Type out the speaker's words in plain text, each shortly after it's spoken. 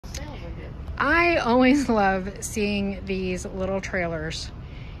I always love seeing these little trailers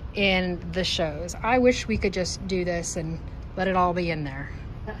in the shows. I wish we could just do this and let it all be in there.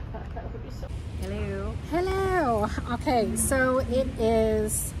 Hello. Hello. Okay, so it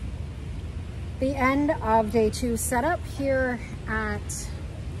is the end of day 2 setup here at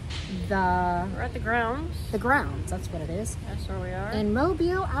We're at the grounds. the grounds. That's what it is. That's where we are. In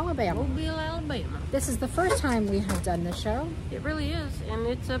Mobile, Alabama. Mobile, Alabama. This is the first time we have done this show. It really is, and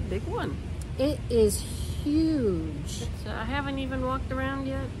it's a big one. It is huge. I haven't even walked around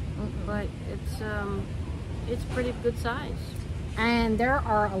yet, but it's pretty good size. And there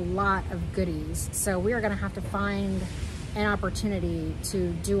are a lot of goodies, so we are going to have to find an opportunity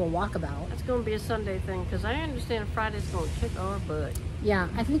to do a walkabout. That's going to be a Sunday thing, because I understand Friday's going to kick our butt. Yeah,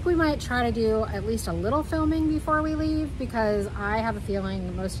 I think we might try to do at least a little filming before we leave, because I have a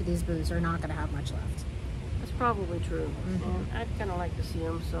feeling most of these booths are not going to have much left. That's probably true. And I'd kind of like to see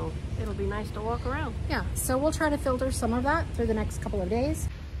them, so it'll be nice to walk around. Yeah, so we'll try to filter some of that through the next couple of days.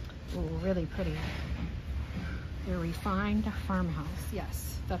 Ooh, really pretty. A refined farmhouse.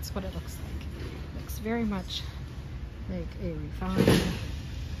 Yes, that's what it looks like. It looks very much like a refined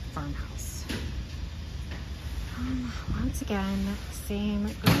farmhouse. Once again, same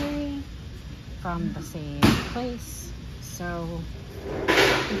greenery from the same place. So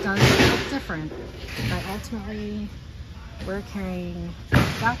it does look different, but ultimately we're carrying the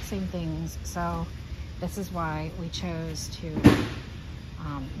exact same things. So this is why we chose to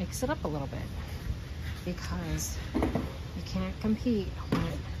mix it up a little bit, because you can't compete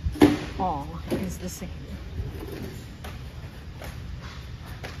when all is the same.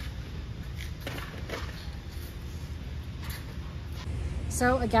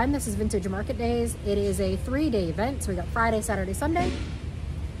 So again, this is Vintage Market Days. It is a 3-day event, so we got Friday, Saturday, Sunday.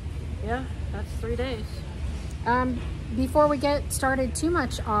 Yeah, that's 3 days. Before we get started too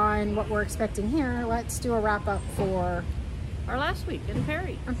much on what we're expecting here, let's do a wrap up for Our last week in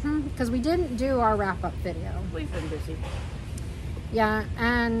Perry. because we didn't do our wrap up video. We've been busy. Yeah,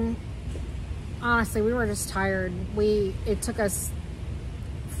 and honestly, we were just tired. It took us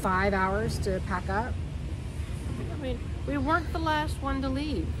 5 hours to pack up. I mean, we weren't the last one to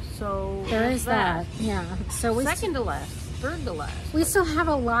leave, so There is that. Yeah. So we Second to last, third to last. we still have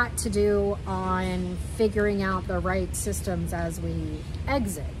a lot to do on figuring out the right systems as we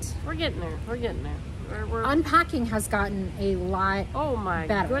exit. We're getting there. We're getting there. We're Unpacking has gotten a lot oh my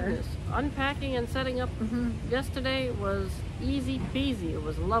better. goodness. Unpacking and setting up yesterday was easy peasy. It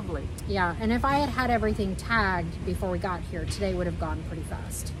was lovely. Yeah, and if I had had everything tagged before we got here, today would have gone pretty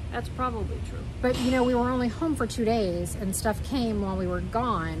fast. That's probably true. But you know, we were only home for 2 days and stuff came while we were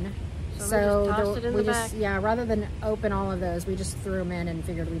gone. So we just tossed it in the back. Yeah, rather than open all of those, we just threw them in and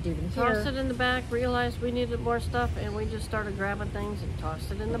figured we'd do them here. Tossed it in the back, realized we needed more stuff, and we just started grabbing things and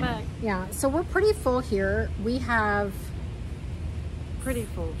tossed it in the back. Yeah, so we're pretty full here. We have... Pretty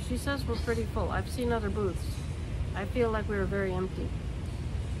full. She says we're pretty full. I've seen other booths. I feel like we were very empty.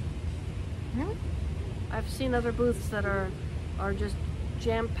 Really? I've seen other booths that are just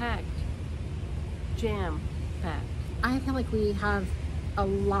jam-packed. Jam-packed. I feel like we have a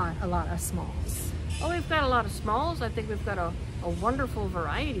lot of smalls. Oh, we've got a lot of smalls. I think we've got a wonderful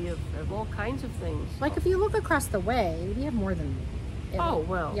variety of all kinds of things. Like if you look across the way, we have more than... Oh,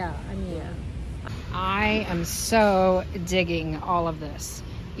 well. Yeah, I mean... Yeah. I am so digging all of this.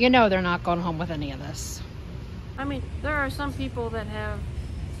 You know they're not going home with any of this. I mean, there are some people that have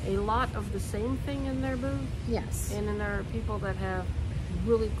a lot of the same thing in their booth. Yes. And then there are people that have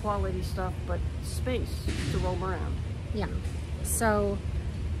really quality stuff, but space to roam around. Yeah. So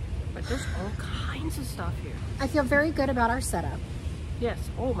But there's all kinds of stuff here. I feel very good about our setup. Yes.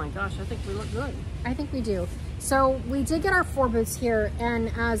 Oh my gosh, I think we look good. I think we do. So we did get our 4 booths here,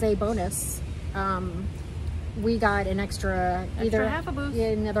 and as a bonus, we got an extra half a booth.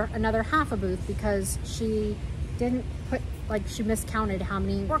 another half a booth, because she didn't put, like, she miscounted how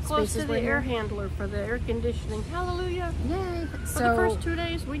many We're close spaces to the were here. air handler for the air conditioning. Hallelujah. Yay. For So the first 2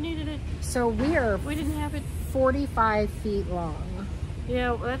 days, we needed it. so we are We didn't have it. 45 feet long.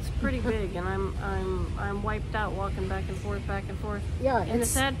 Yeah, well, that's pretty big, and I'm wiped out walking back and forth. Yeah, And the it's-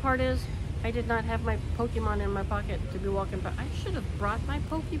 sad part is, I did not have my Pokemon in my pocket to be walking back. I should have brought my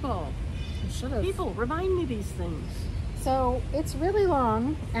Pokeball. Should have. People, remind me these things. So it's really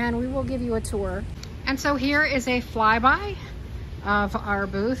long, and we will give you a tour. And so here is a flyby of our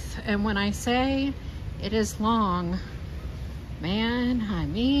booth, and when I say it is long, man, I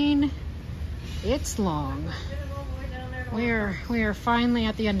mean it's long. We are finally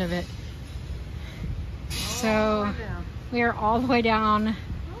at the end of it. So we are all the way down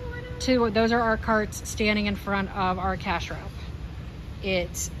to, those are our carts standing in front of our cash wrap.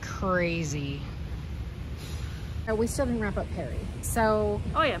 It's crazy. Oh, we still didn't wrap up Perry. So,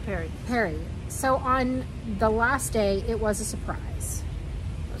 Oh yeah, Perry. So on the last day, it was a surprise.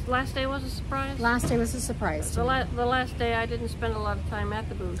 Last day was a surprise? Last day was a surprise. The last day I didn't spend a lot of time at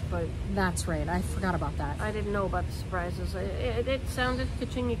the booth, but... That's right. I forgot about that. I didn't know about the surprises. It sounded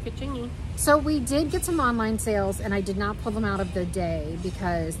ka-chingy. So we did get some online sales, and I did not pull them out of the day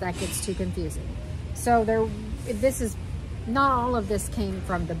because that gets too confusing. So not all of this came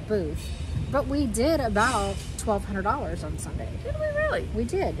from the booth, but we did about $1,200 on Sunday. Did we really? We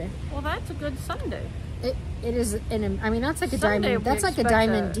did. Well, that's a good Sunday. It is, I mean, that's like a Sunday, diamond. That's like a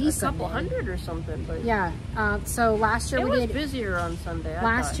diamond D a Sunday. couple hundred or something, but yeah. So last year it we was did busier on Sunday.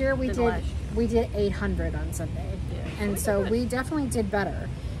 last year we did 800 on Sunday, Yeah, and so we definitely did better,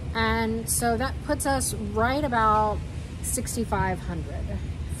 and so that puts us right about 6,500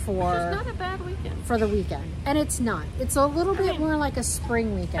 for. It's not a bad weekend for the weekend, and it's not. It's a little bit more like a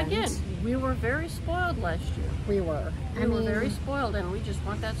spring weekend. Again, we were very spoiled last year. We were. We were very spoiled, and we just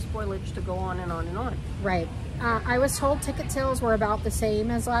want that spoilage to go on and on and on. Right. I was told ticket sales were about the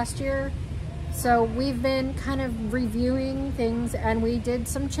same as last year, so we've been kind of reviewing things, and we did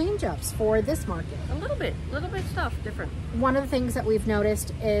some change-ups for this market. A little bit stuff different. One of the things that we've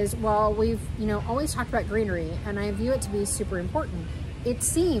noticed is, while we've always talked about greenery, and I view it to be super important, it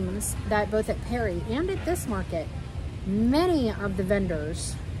seems that both at Perry and at this market, many of the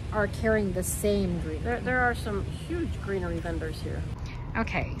vendors are carrying the same greenery. There are some huge greenery vendors here.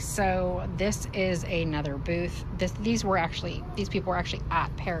 Okay, so this is another booth. These people were actually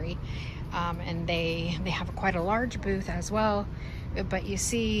at Perry, and they have quite a large booth as well. But you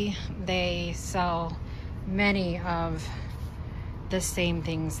see, they sell many of the same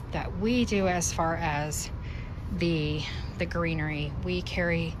things that we do as far as the greenery. We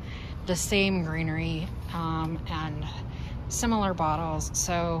carry the same greenery and similar bottles.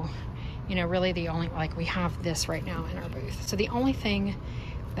 So, really the only, we have this right now in our booth. So the only thing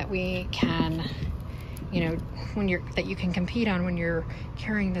that we can, that you can compete on when you're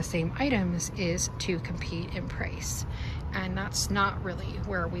carrying the same items is to compete in price. And that's not really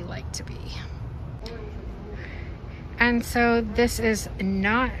where we like to be. And so this is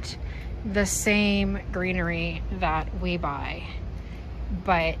not the same greenery that we buy,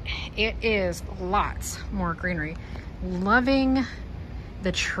 but it is lots more greenery. Loving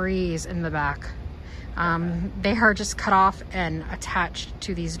the trees in the back. They are just cut off and attached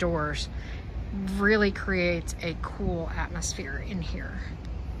to these doors. Really creates a cool atmosphere in here.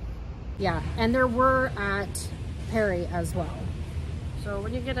 Yeah, and there were at Perry as well. So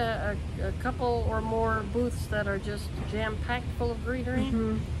when you get a couple or more booths that are just jam-packed full of greenery,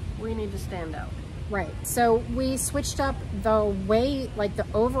 we need to stand out. Right, so we switched up the way, the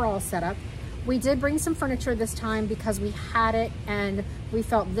overall setup. We did bring some furniture this time because we had it and we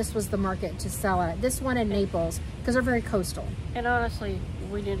felt this was the market to sell at. This one in Naples, because they're very coastal. And honestly,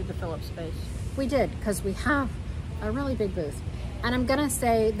 we needed to fill up space. We did, because we have a really big booth. And I'm gonna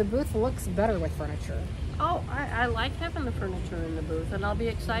say the booth looks better with furniture. Oh, I like having the furniture in the booth, and I'll be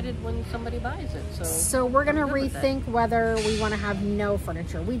excited when somebody buys it. So we're gonna rethink whether we want to have no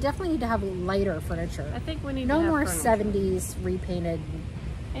furniture. We definitely need to have lighter furniture. I think we need no to have more furniture. 70s repainted.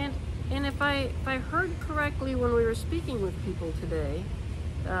 And if I heard correctly when we were speaking with people today,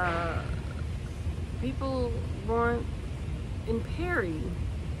 people want, in Perry,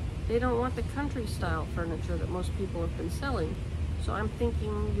 they don't want the country style furniture that most people have been selling. So I'm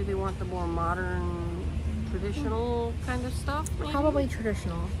thinking, do they want the more modern, traditional kind of stuff? Maybe? Probably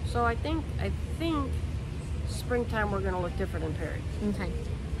traditional. So I think springtime we're gonna look different in Perry. Okay.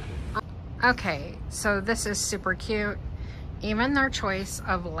 Okay, so this is super cute. Even their choice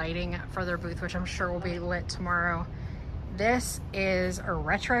of lighting for their booth, which I'm sure will be lit tomorrow. This is a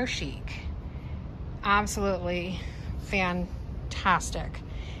retro chic. Absolutely fantastic.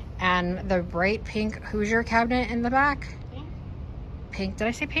 And the bright pink Hoosier cabinet in the back. Pink, did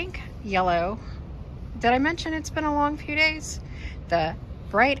I say pink? Yellow. Did I mention it's been a long few days? The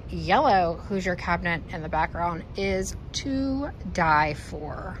bright yellow Hoosier cabinet in the background is to die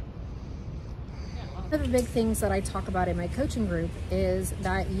for. One of the big things that I talk about in my coaching group is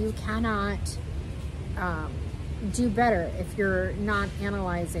that you cannot do better if you're not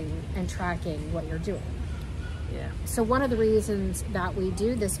analyzing and tracking what you're doing. Yeah. So one of the reasons that we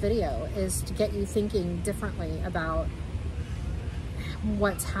do this video is to get you thinking differently about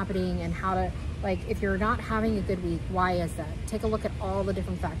what's happening and how to, if you're not having a good week, why is that? Take a look at all the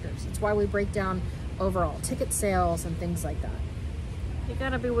different factors. It's why we break down overall ticket sales and things like that. You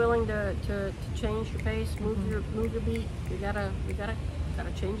gotta be willing to change your pace, move your beat. You gotta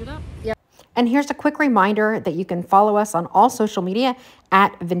change it up. Yep. And here's a quick reminder that you can follow us on all social media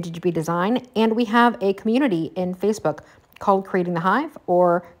at Vintage Bee Design. And we have a community in Facebook called Creating the Hive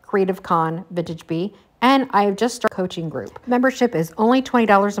or Creative Con Vintage Bee. And I have just started a coaching group. Membership is only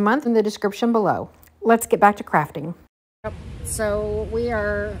 $20 a month in the description below. Let's get back to crafting. So we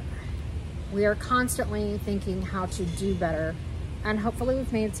are constantly thinking how to do better. And hopefully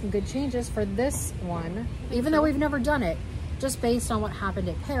we've made some good changes for this one, even though we've never done it, just based on what happened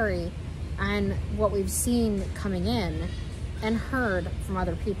at Perry and what we've seen coming in and heard from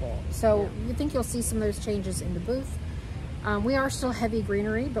other people. So you think you'll see some of those changes in the booth. We are still heavy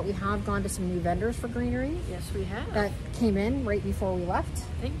greenery, but we have gone to some new vendors for greenery. Yes, we have. That came in right before we left.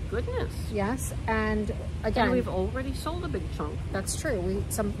 Thank goodness. Yes, and again, and we've already sold a big chunk. That's true.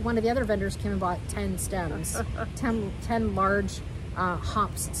 One of the other vendors came and bought 10 stems, 10 large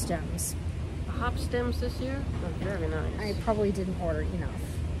hops stems. The hop stems this year are very nice. I probably didn't order enough.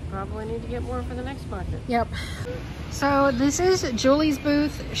 Probably need to get more for the next market. Yep. So this is Julie's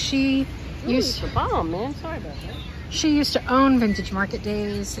booth. She used the bomb, man. Sorry about that. She used to own Vintage Market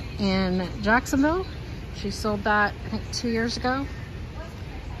Days in Jacksonville. She sold that, I think, 2 years ago.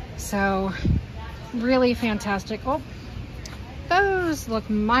 So, really fantastic. Oh, those look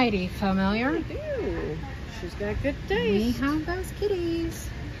mighty familiar. They do. She's got good taste. We have those kitties.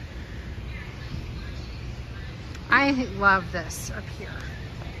 I love this up here.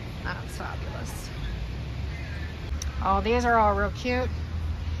 That's fabulous. Oh, these are all real cute.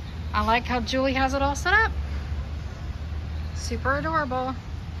 I like how Julie has it all set up. Super adorable.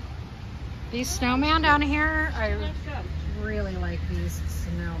 These snowmen down here, I really like these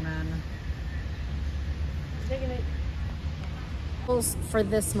snowmen. Goals for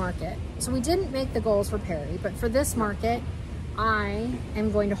this market. So we didn't make the goals for Perry, but for this market, I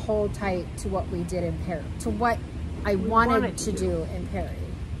am going to hold tight to what we did in Perry, to what I wanted to do in Perry.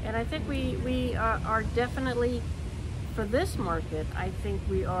 And I think we are definitely, for this market, I think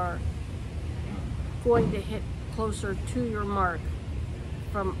we are going to hit closer to your mark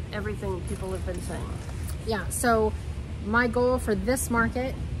from everything people have been saying. Yeah, so my goal for this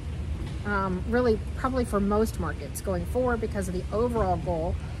market, really probably for most markets going forward because of the overall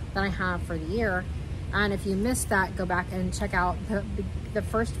goal that I have for the year. And if you missed that, go back and check out the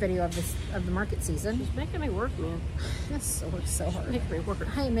first video of the market season. She's making me work, man. This works so hard. Making me work.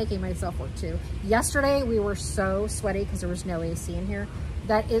 I am making myself work too. Yesterday we were so sweaty because there was no AC in here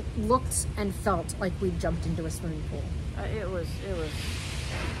that it looked and felt like we jumped into a swimming pool. It was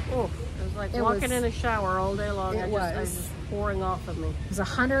like walking in a shower all day long. I was just pouring off of me. It was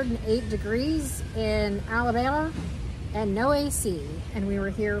 108 degrees in Alabama and no AC, and we were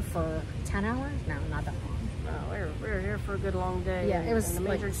here for 10 hours? No, not that long. No, we were here for a good long day. Yeah, it was the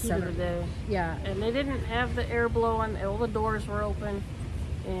major like heat of the day. Yeah. And they didn't have the air blowing, all the doors were open,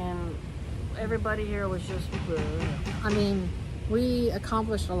 and everybody here was just, I mean, we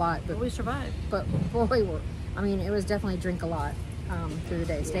accomplished a lot, but we survived. But boy, it was definitely drink a lot through the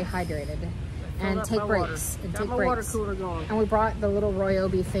day. Stay hydrated and take breaks. Got my water cooler going. And we brought the little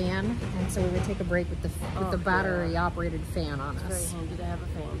Ryobi fan, and so we would take a break with the battery operated fan on us. It's very handy to have a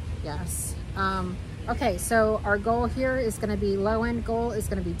fan. Yes. Okay, so our goal here is going to be, low end goal is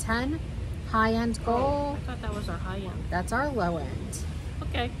going to be 10. High end goal. I thought that was our high end. That's our low end.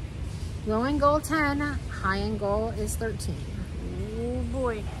 Okay. Low end goal 10. High end goal is 13. Oh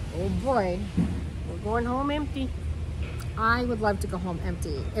boy. Oh boy. We're going home empty. I would love to go home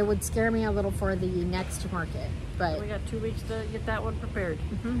empty. It would scare me a little for the next market, but we got 2 weeks to get that one prepared.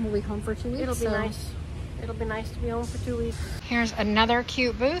 We'll be home for 2 weeks. It'll be nice. It'll be nice to be home for 2 weeks. Here's another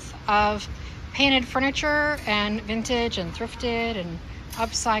cute booth of painted furniture and vintage and thrifted and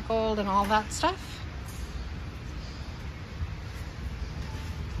upcycled and all that stuff.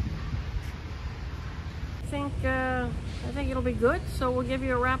 I think it'll be good. So we'll give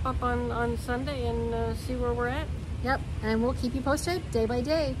you a wrap up on Sunday and see where we're at. Yep, and we'll keep you posted day by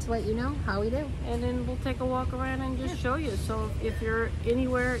day to let you know how we do. And then we'll take a walk around and just show you. So if you're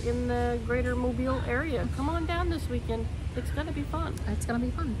anywhere in the greater Mobile area, come on down this weekend. It's gonna be fun. It's gonna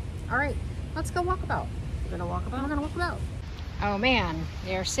be fun. All right, let's go walk about. We're gonna walk about? We're gonna walk about. Oh man,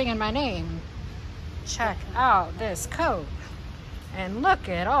 they're singing my name. Check out this coat. And look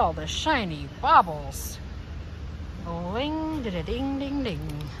at all the shiny baubles. Boing, da-da-ding, ding, ding.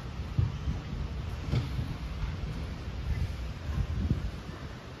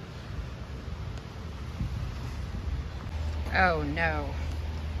 Oh no,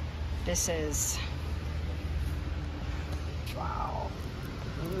 this is, wow,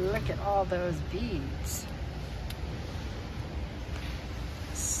 look at all those beads.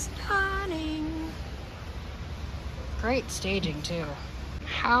 Stunning. Great staging too.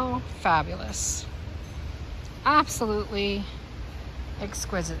 How fabulous. Absolutely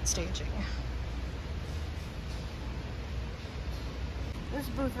exquisite staging. This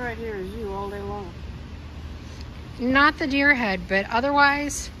booth right here is you all day long. Not the deer head, but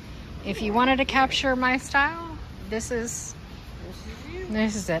otherwise, if you wanted to capture my style, this is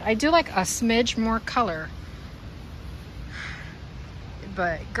it. I do like a smidge more color,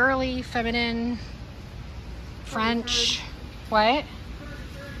 but girly, feminine, French. What?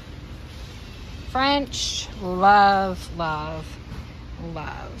 French. Love, love,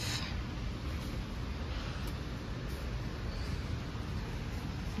 love.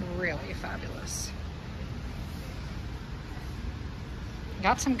 Really fabulous.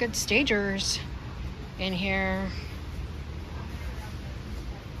 Got some good stagers in here.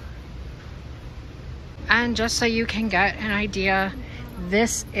 And just so you can get an idea,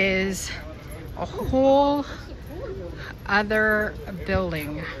 this is a whole other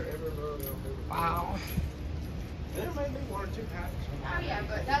building. Wow.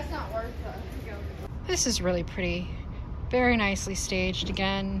 This is really pretty. Very nicely staged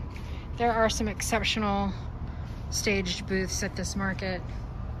again. There are some exceptional staged booths at this market.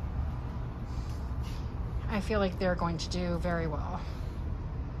 I feel like they're going to do very well.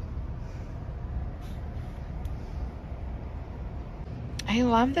 I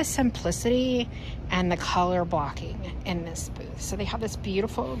love the simplicity and the color blocking in this booth. So they have this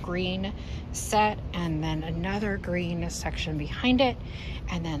beautiful green set and then another green section behind it,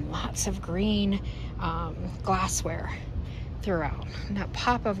 and then lots of green glassware throughout. And that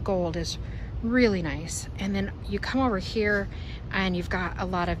pop of gold is really nice. And then you come over here and you've got a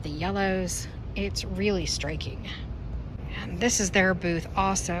lot of the yellows. It's really striking. And this is their booth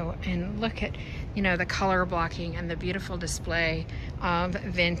also, and look at, you know, the color blocking and the beautiful display of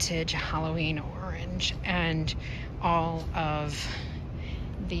vintage Halloween orange and all of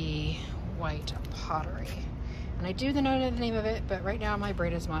the white pottery. And I do know the name of it, but right now my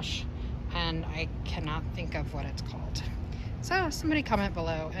brain is mush and I cannot think of what it's called. So somebody comment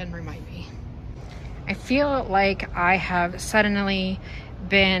below and remind me. I feel like I have suddenly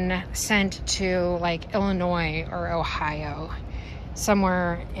been sent to like Illinois or Ohio,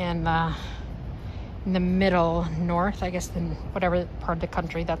 somewhere in the middle north, I guess, in whatever part of the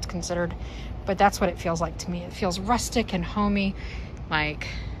country that's considered. But that's what it feels like to me. It feels rustic and homey, like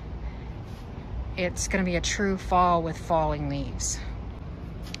it's gonna be a true fall with falling leaves.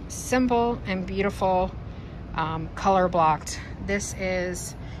 Simple and beautiful, color blocked. This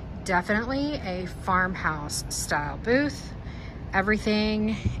is definitely a farmhouse style booth.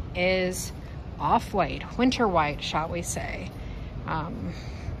 Everything is off-white, winter white, shall we say.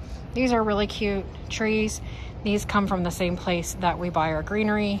 These are really cute trees. These come from the same place that we buy our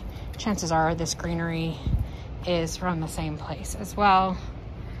greenery. Chances are this greenery is from the same place as well.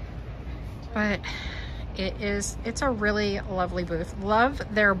 But it's a really lovely booth. Love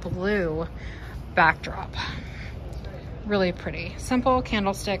their blue backdrop. Really pretty. Simple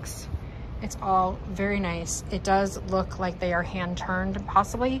candlesticks. It's all very nice. It does look like they are hand turned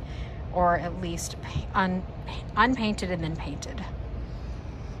possibly, or at least unpainted and then painted,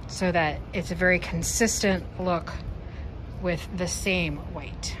 so that it's a very consistent look with the same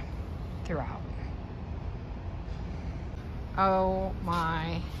white throughout. Oh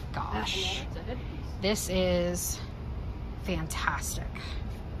my gosh. This is fantastic.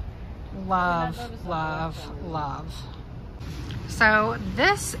 Love, love, love. So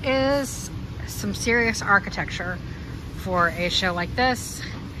this is some serious architecture for a show like this.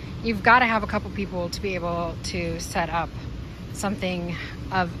 You've got to have a couple people to be able to set up something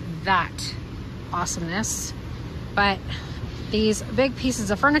of that awesomeness. But these big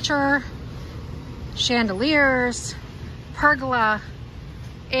pieces of furniture, chandeliers, pergola,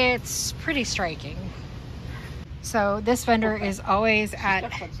 it's pretty striking. So this vendor is always at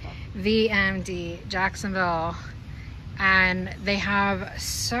VMD Jacksonville, and they have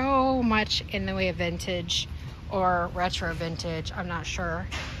so much in the way of vintage or retro vintage, I'm not sure,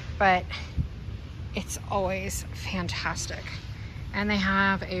 but it's always fantastic. And they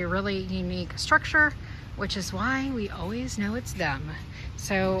have a really unique structure, which is why we always know it's them.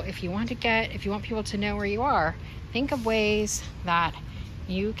 So if you want people to know where you are, think of ways that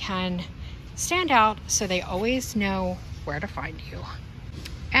you can stand out so they always know where to find you.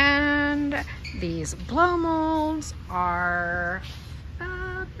 And these blow molds are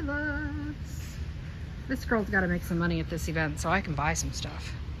fabulous. This girl's got to make some money at this event so I can buy some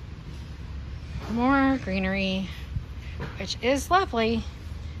stuff. More greenery, which is lovely,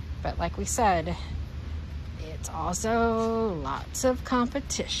 but like we said, it's also lots of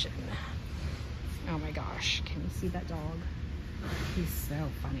competition. Oh my gosh, can you see that dog? He's so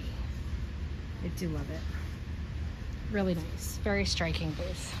funny. I do love it. Really nice. Very striking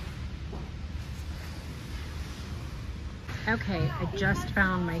booth. Okay, I just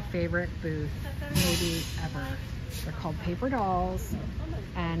found my favorite booth, maybe ever. They're called Paper Dolls,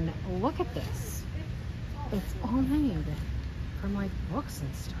 and look at this. It's all made from like books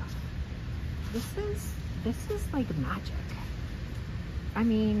and stuff. This is like magic. I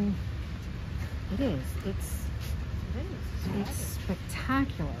mean, it is. It's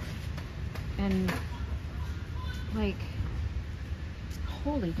spectacular. And like,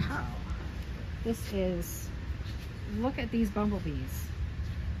 holy cow. This is, look at these bumblebees.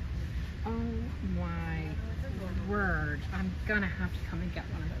 Oh my word. I'm gonna have to come and get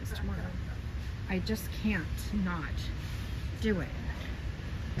one of those tomorrow. I just can't not do it.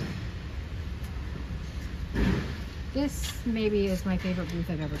 This maybe is my favorite booth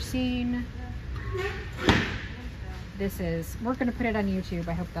I've ever seen. This is, we're gonna put it on YouTube.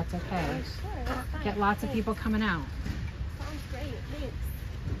 I hope that's okay. Get lots of people coming out. Sounds great. Thanks.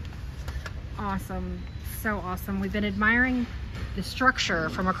 Awesome. So awesome. We've been admiring the structure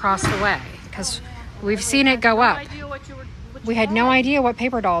from across the way because we've seen it go up. We had no idea what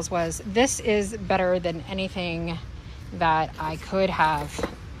Paper Dolls was. This is better than anything that I could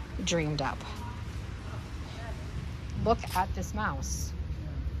have dreamed up. Look at this mouse.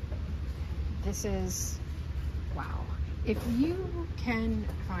 This is, wow. If you can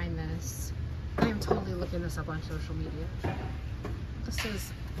find this, I am totally looking this up on social media. This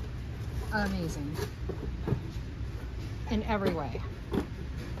is amazing in every way.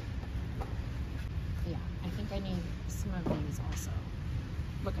 Yeah, I think I need some of these also.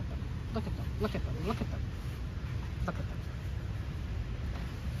 Look at them, look at them, look at them, look at them, look at them.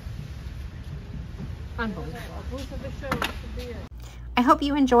 Unbelievable. I hope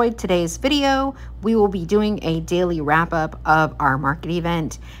you enjoyed today's video. We will be doing a daily wrap-up of our market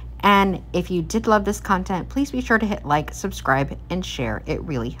event. And if you did love this content, please be sure to hit like, subscribe, and share. It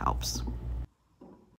really helps.